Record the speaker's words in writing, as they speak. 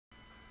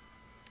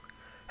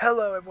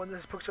Hello everyone,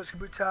 this is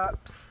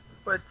Kabutops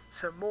with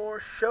some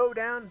more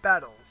Showdown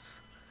battles.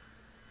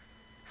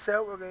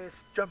 So we're going to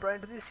jump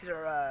right into this. These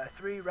are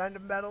 3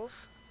 random battles.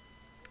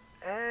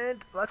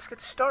 And let's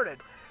get started.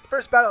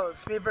 First battle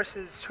is me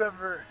versus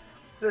whoever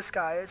this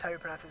guy is, how you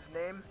pronounce his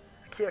name.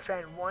 Kia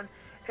Fan 1.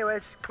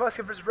 Anyways,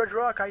 Kabutops versus Red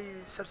Rock. I use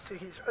substitute.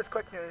 He's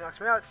Earthquake, nearly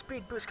knocks me out.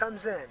 Speed boost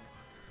comes in.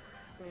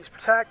 I'm going to use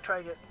Protect, try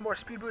to get more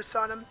speed boosts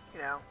on him.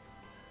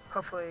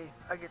 Hopefully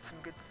I get some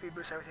good speed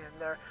boosts and everything in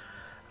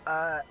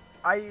there.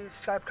 I used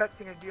Sky Cut,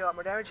 thinking it'd do a lot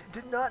more damage.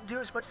 Did not do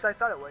as much as I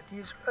thought it would.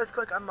 Use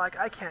Earthquake, I'm like,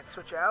 I can't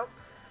switch out.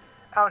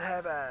 I don't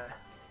have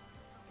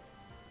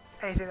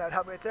anything that would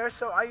help me right there,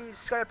 so I use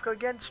Sky Cut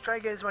again to try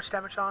to get as much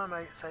damage on him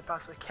as I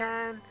possibly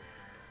can.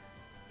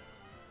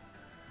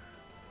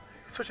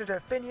 Switch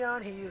into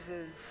Finneon, he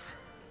uses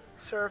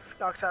Surf,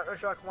 knocks out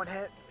Earthrock, 1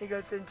 hit. He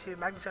goes into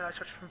Magneton, I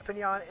switch from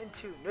Finneon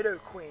into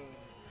Nidoqueen.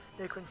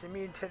 Nidoqueen's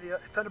immune to the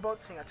Thunderbolt,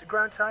 seeing that's a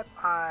ground type.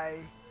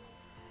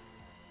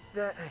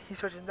 Then he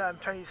switches. I'm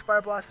trying to use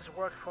Fire Blast as a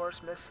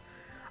workhorse, miss.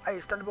 I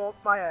use Thunderbolt.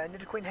 My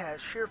Nidoqueen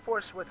has Sheer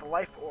Force with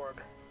Life Orb.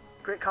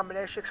 Great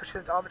combination, especially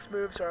since all of its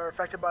moves are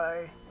affected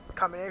by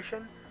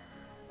combination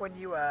when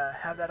you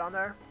have that on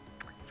there.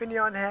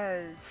 Finneon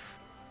has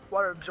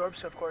Water Absorb,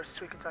 so of course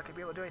Suicune's not going to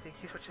be able to do anything.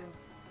 He switches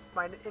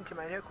into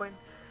my Nidoqueen.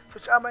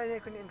 Switch out my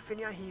Nidoqueen in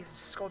Finneon. He uses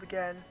Scald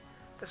again.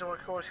 Doesn't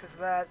work, of course, because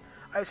of that.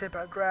 I use Hidden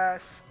Power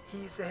Grass. He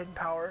uses the Hidden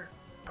Power.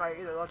 Probably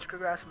either Electric or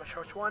Grass. I'm not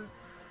sure which one.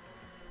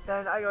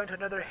 Then I go into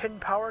another Hidden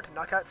Power to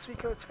knock out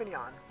Suicune's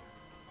Finneon.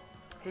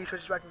 He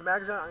switches back into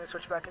Magazine. I'm going to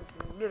switch back into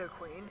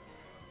Nidoqueen.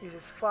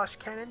 Uses Flash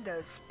Cannon,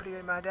 does pretty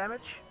good amount of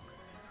damage.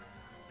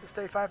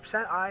 Does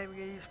 35%. I'm going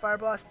to use Fire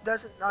Blast.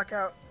 Doesn't knock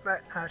out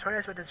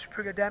Tornado, but does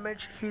pretty good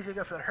damage. He's going to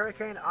go for the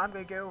Hurricane. I'm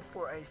going to go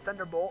for a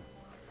Thunderbolt.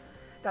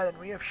 Now then,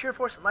 when you have Sheer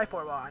Force and Life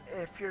Orb on,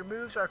 if your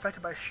moves are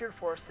affected by Sheer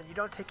Force, then you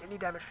don't take any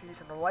damage for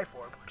using the Life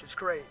Orb, which is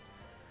great.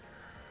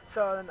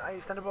 So then I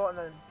use Thunderbolt and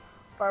then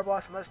Fire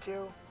Blast on those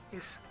two.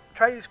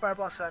 Try to use Fire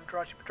Blast on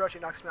Jirachi, but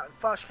Jirachi knocks me out with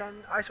Flash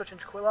Cannon. I switch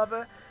into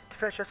Quilava to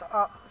finish us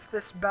off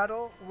this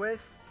battle with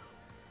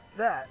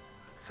that.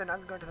 So now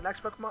I'm going to the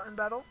next Pokemon in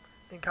battle.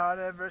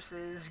 Ninkata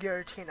versus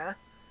Giratina.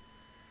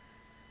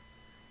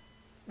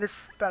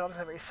 This battle doesn't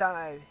have any sound.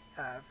 I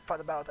fought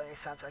the battle without any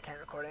sound, so I can't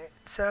record it.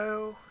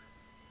 So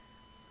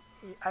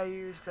I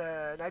used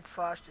Night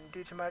Slash, didn't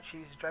do too much. He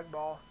used Dragon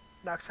Ball,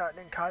 knocks out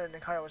Ninkata.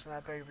 Ninkata wasn't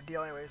that big of a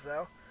deal anyways,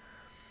 though.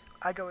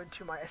 I go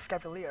into my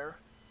Escavalier.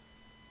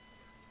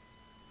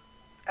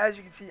 As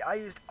you can see, I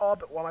used all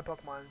but one of my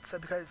Pokemon. So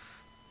because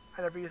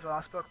I never used the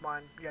last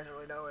Pokemon, you guys don't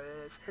really know what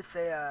it is. It's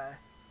a,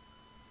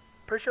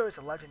 pretty sure it's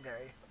a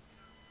legendary.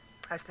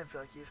 I just didn't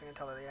feel like using it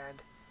until the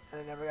end, and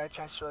I never got a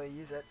chance to really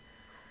use it.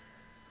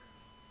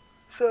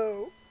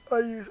 So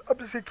I'm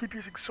just gonna keep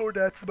using Sword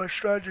Dance as my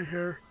strategy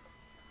here.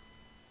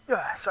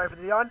 Sorry for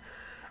the yawn.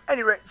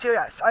 Anyway, so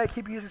yes, I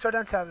keep using Sword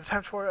Dance as a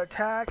time for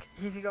attack.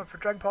 He's going for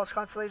Dragon Pulse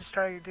constantly, just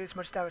trying to do as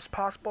much damage as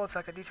possible. It's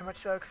not going to do too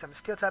much though, because I'm a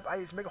Steel type. I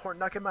use Mega Horn,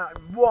 knock him out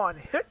in 1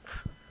 hit.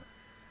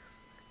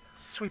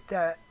 Sweep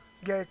that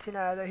Giratina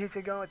out of there. He's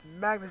going to go with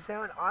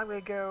Magnezone. I'm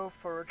going to go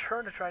for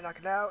Return to try and knock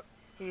it out.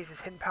 He uses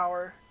Hidden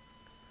Power.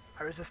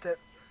 I resist it.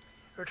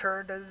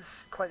 Return does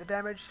quite the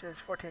damage. Does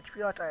 14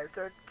 HP left. I have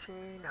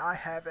 13. I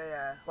have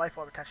a Life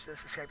Orb attached to this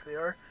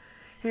Escavalier.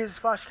 He uses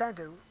Flash Cannon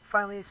to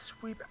finally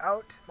sweep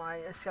out my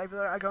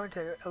Escavalier. I go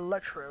into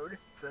Electrode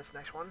for this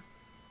next one.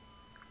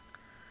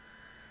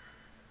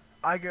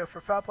 I go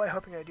for Foul Play,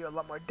 hoping I do a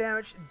lot more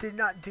damage. Did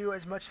not do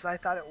as much as I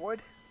thought it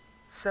would.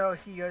 So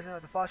he goes in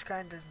with the Flash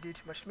Cannon, doesn't do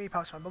too much to me.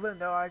 Pops my balloon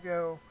though. I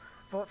go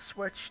Volt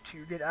Switch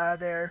to get out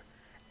of there,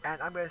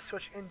 and I'm going to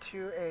switch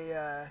into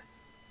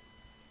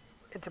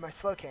my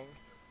Slowking.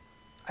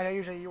 I know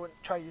usually you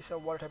wouldn't try to use a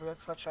Water type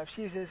against such types.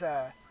 He uses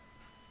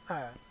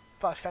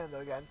Flash Cannon though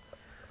again.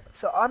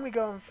 So I'm going to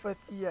go with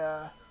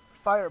the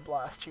Fire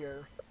Blast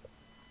here,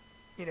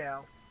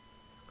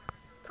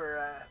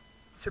 for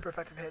super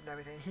effective hit and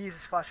everything. He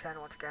uses Flash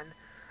Cannon once again.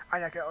 I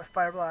knock it out with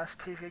Fire Blast.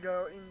 He's going to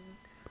go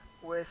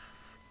in with,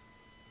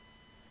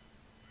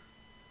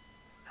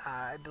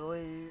 I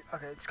believe,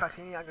 okay, it's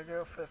Cottini. I'm going to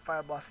go for the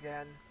Fire Blast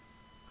again.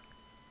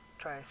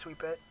 Try and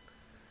sweep it.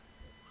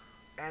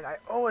 And I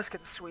always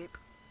get the sweep.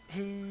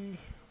 He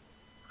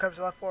recovers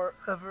the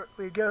leftover.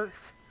 We go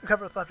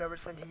recover with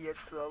leftovers, then he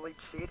gets to the Leech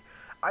Seed.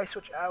 I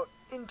switch out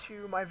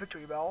into my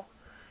Victory Bell.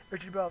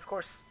 Victory Bell, of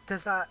course,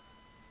 does not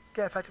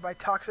get affected by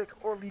Toxic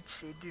or Leech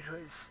Seed due to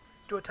his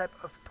dual type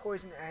of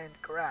Poison and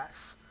Grass.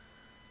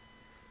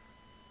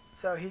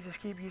 So he just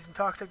keeps using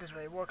Toxic, doesn't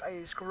really work. I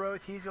use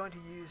Growth. He's going to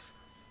use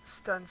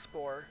Stun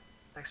Spore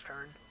next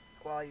turn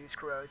while I use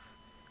Growth.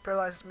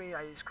 Paralyzes me,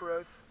 I use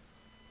Growth.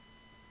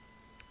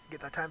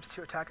 Get that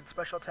 ×2 attack and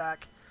special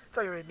attack. That's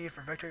all you really need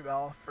for Victory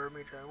Bell for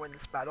me to win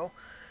this battle.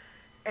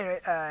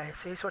 Anyway,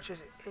 so he switches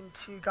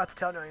into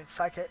Gothitelle, knowing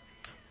Psychic.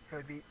 It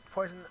would be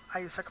Poison. I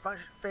use Sucker Punch.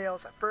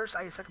 Fails at first.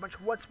 I use Sucker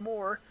Punch once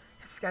more.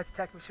 His guys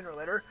attack me sooner or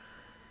later.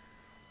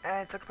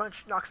 And Sucker Punch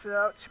knocks it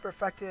out. Super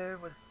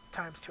effective with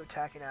 ×2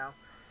 attack now.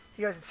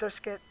 He goes in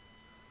Surskit.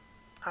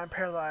 I'm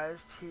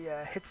paralyzed. He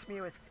hits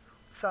me with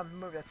some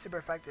move that's super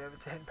effective.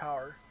 It's a hidden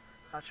power.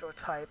 Not sure what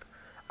type.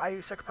 I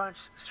use Sucker Punch,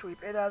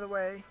 sweep it out of the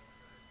way.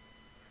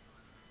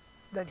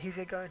 Then he's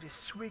going to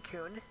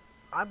Suicune.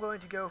 I'm going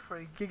to go for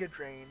a Giga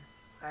Drain,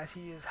 as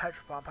he uses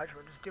Hydro Pump. Hydro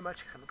Pump doesn't do much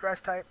because I'm a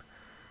Grass type.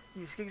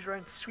 Use Giga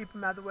Drain to sweep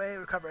him out of the way,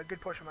 recover a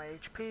good portion of my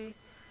HP,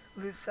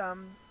 lose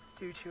some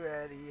due to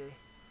the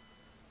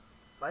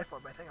Life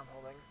Orb I think I'm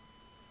holding.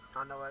 I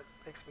don't know what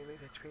makes me lose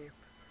HP.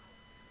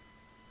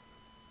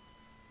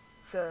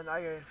 So then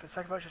I go for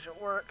Sucker Punch,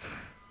 doesn't work.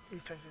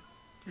 He's trying to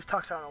use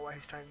Toxic, I don't know what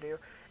he's trying to do.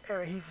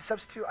 Anyway, he's a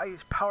substitute. I use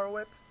Power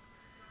Whip.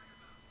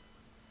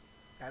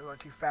 I'm going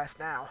too fast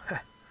now.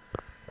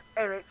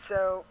 Anyway,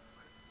 so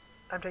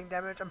I'm taking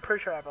damage. I'm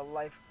pretty sure I have a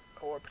Life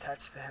Orb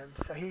attached to him.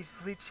 So he's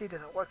Leech Seed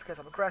doesn't work because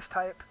I'm a Grass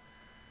type.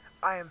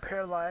 I am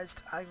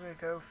paralyzed. I'm going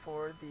to go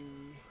for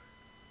the...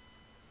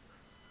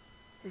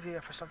 He's going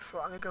to go for some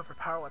sort. I'm going to go for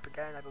Power Whip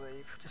again, I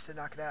believe, just to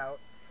knock it out.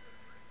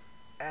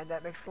 And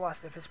that makes the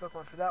last of his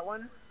Pokemon for that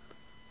one.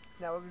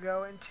 Now we'll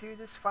go into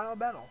this final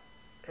battle.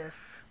 If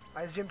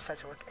my Zoom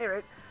decides to work.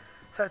 Anyway,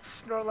 so it's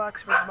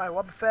Snorlax versus my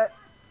Wobbuffet.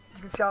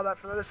 You can see all that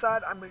from the other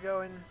side. I'm going to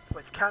go in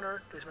with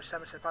counter, do as much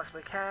damage as I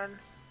possibly can.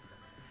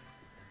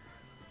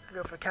 I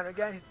go for counter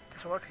again. He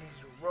doesn't work because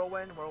he's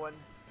Whirlwind. Whirlwind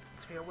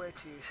sends me away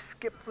to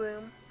Skip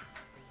Bloom.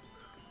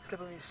 Skip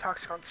Bloom uses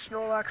Toxic on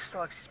Snorlax.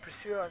 Snorlax uses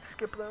Pursue on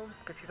Skip Bloom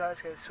because he thought he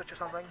was going to switch or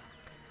something.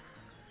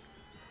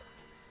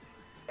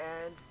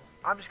 And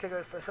I'm just going to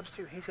go for a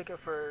substitute. He's going to go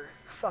for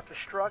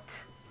Self-Destruct.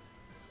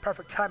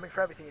 Perfect timing for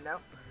everything, you know.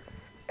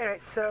 Anyway,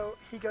 so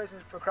he goes in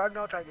for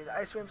Cragnoll, trying to get the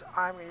Ice Beams.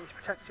 I'm going to use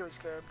Protect to see what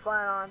he's going to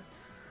plan on.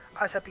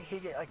 I was hoping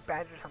he'd get like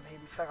bandaged or something,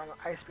 he'd be stuck on an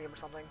Ice Beam or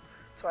something.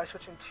 So I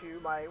switch into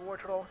my War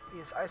Turtle, he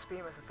uses Ice Beam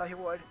as I thought he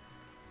would.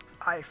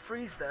 I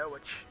freeze though,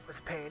 which was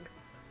pain.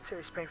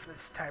 Serious pain for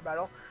this entire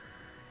battle.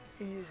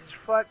 He uses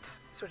Reflect,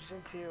 switches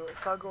into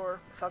Salgor.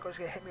 Salgor's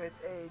going to hit me with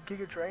a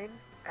Giga Drain,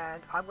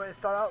 and I'm going to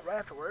thaw out right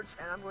afterwards,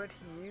 and I'm going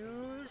to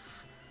use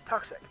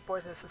Toxic.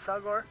 Poison this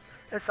Salgor.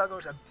 This Salgor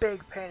is a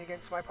big pain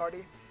against my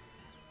party.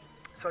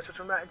 So I switch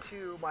from that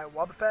into my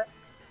Wobbuffet,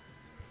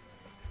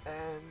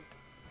 and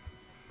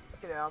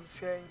you know, I'm just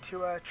going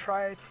to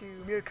try to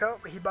Mew Coat,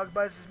 but he bug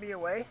buzzes me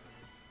away.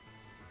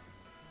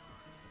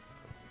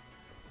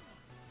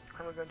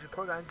 I'm going to go into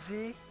Porygon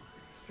Z.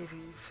 He's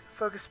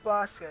Focus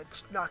Blast,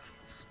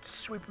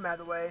 sweep him out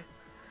of the way.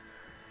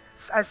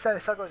 As I said, the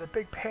Salgor is a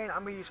big pain.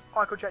 I'm going to use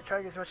Aqua Jet, try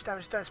to get as much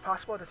damage done as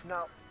possible. It does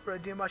not really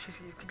do much. He's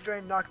going to Giga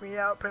Drain, knock me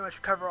out, pretty much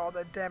recover all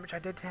the damage I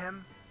did to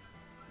him.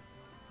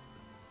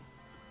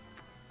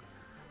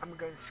 I'm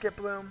going to Skip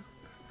Bloom.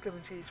 Skip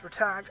Bloom sees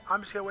Protect.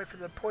 I'm just going to wait for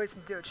the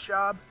Poison to do its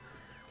job,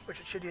 which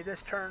it should do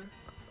this turn.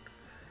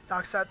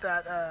 Knocks out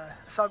that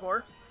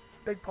Salgor.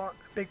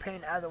 Big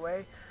pain out of the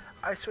way.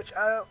 I switch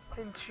out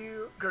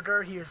into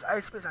Gurdurr. He is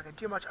Ice Beam, he's not going to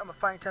do much. I'm a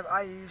fighting type.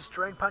 I use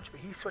Drain Punch, but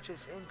he switches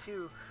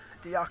into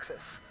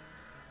Deoxys.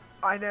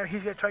 I know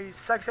he's going to try to use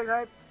Psychic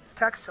type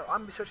attack, so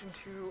I'm going to be switching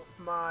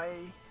to my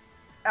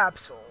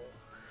Absol.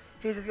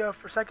 He's going to go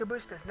for Psycho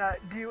Boost, does not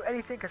do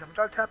anything because I'm a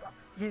Dark type.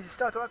 He uses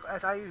Stealth Rock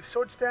as I use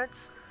Sword Stance.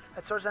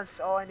 That Sword Stance is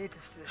all I need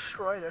to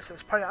destroy there, so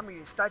it's probably I'm going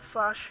to use Night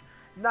Slash,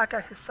 knock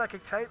out his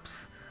Psychic types.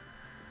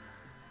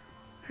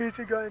 He's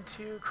going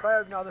to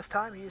Cryogonal this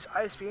time. He used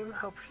Ice Beam.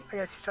 I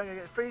guess he's trying to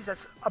get Freeze.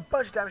 That's a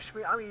bunch of damage to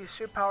me. I'm going to use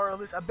Super Power,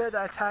 lose a bit of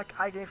that attack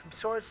I gain from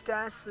Sword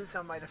Stance, lose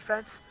on my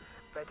defense,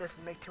 but it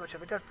doesn't make too much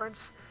of a difference.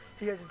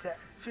 He goes into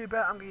Super.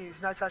 I'm going to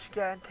use Night Slash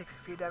again, takes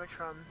a few damage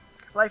from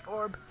Life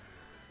Orb.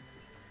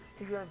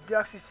 He's going to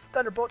Deoxys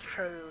Thunderbolt to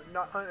show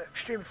on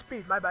extreme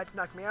speed. My bad, to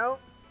knock me out.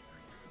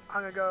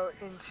 I'm going to go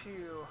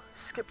into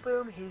Skip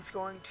Bloom. He's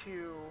going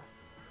to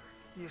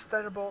use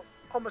Thunderbolt.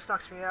 Almost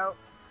knocks me out.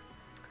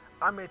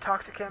 I'm going to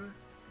Toxic him.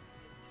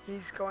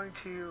 He's going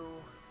to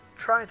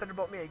try and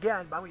Thunderbolt me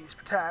again, but I'm going to use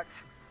Protect.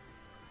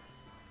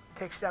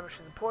 Takes damage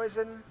from the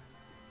Poison.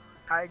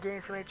 I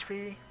gain some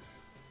HP.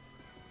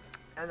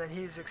 And then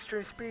he uses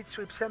Extreme Speed,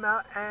 sweeps him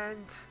out,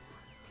 and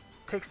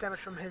takes damage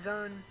from his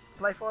own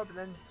Life Orb, and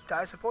then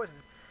dies of poison.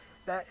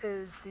 That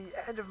is the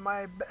end of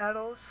my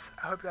battles.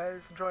 I hope you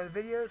guys enjoy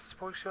the videos.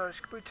 This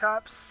is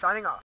Kabutops signing off.